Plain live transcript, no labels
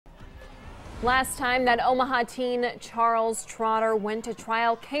Last time that Omaha teen Charles Trotter went to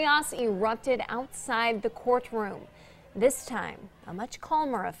trial, chaos erupted outside the courtroom. This time, a much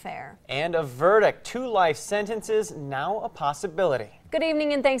calmer affair. And a verdict. 2 life sentences, now a possibility. Good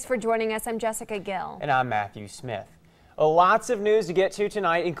evening and thanks for joining us. I'm Jessica Gill. And I'm Matthew Smith. Lots of news to get to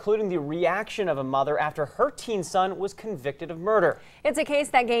tonight, including the reaction of a mother after her teen son was convicted of murder. It's a case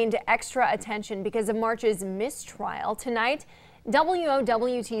that gained extra attention because of March's mistrial. Tonight,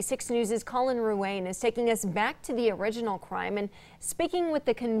 WOWT 6 News' Colin Ruane is taking us back to the original crime and speaking with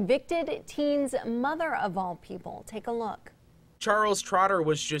the convicted teen's mother of all people. Take a look. Charles Trotter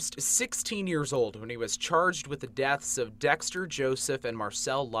was just 16 years old when he was charged with the deaths of Dexter, Joseph, and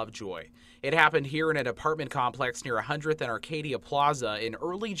Marcel Lovejoy. It happened here in an apartment complex near 100th and Arcadia Plaza in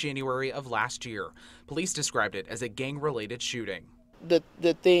early January of last year. Police described it as a gang-related shooting. The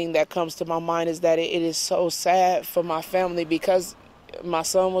thing that comes to my mind is that it is so sad for my family because my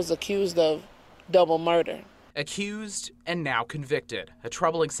son was accused of double murder. Accused and now convicted. A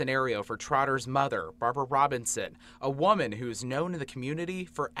troubling scenario for Trotter's mother, Barbara Robinson, a woman who's known in the community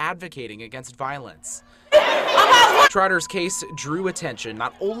for advocating against violence. Trotter's case drew attention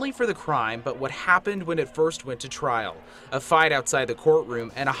not only for the crime, but what happened when it first went to trial. A fight outside the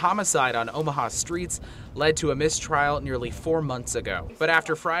courtroom and a homicide on Omaha streets led to a mistrial nearly 4 months ago. But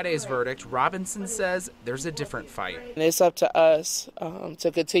after Friday's verdict, Robinson says there's a different fight. And it's up to us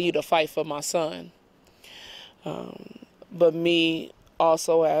to continue to fight for my son. But me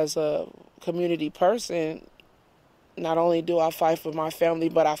also as a community person, not only do I fight for my family,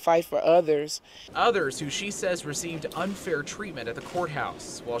 but I fight for others. Others who she says received unfair treatment at the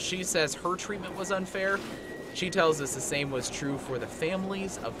courthouse. While she says her treatment was unfair, she tells us the same was true for the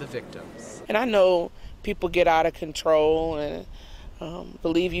families of the victims. And I know people get out of control, and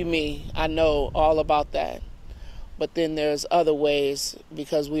believe you me, I know all about that. But then there's other ways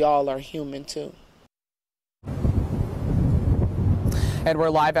because we all are human too. And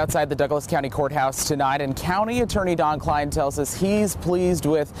we're live outside the Douglas County Courthouse tonight, and County Attorney Don Klein tells us he's pleased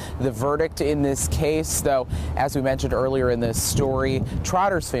with the verdict in this case, though, as we mentioned earlier in this story,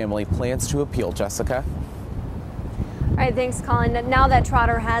 Trotter's family plans to appeal. Jessica? All right, thanks, Colin. Now that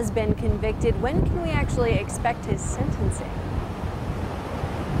Trotter has been convicted, when can we actually expect his sentencing?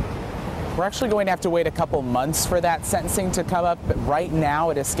 We're actually going to have to wait a couple months for that sentencing to come up, but right now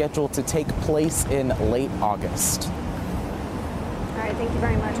it is scheduled to take place in late August. All right, thank you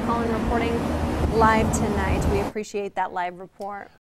very much. Colin reporting live tonight. We appreciate that live report.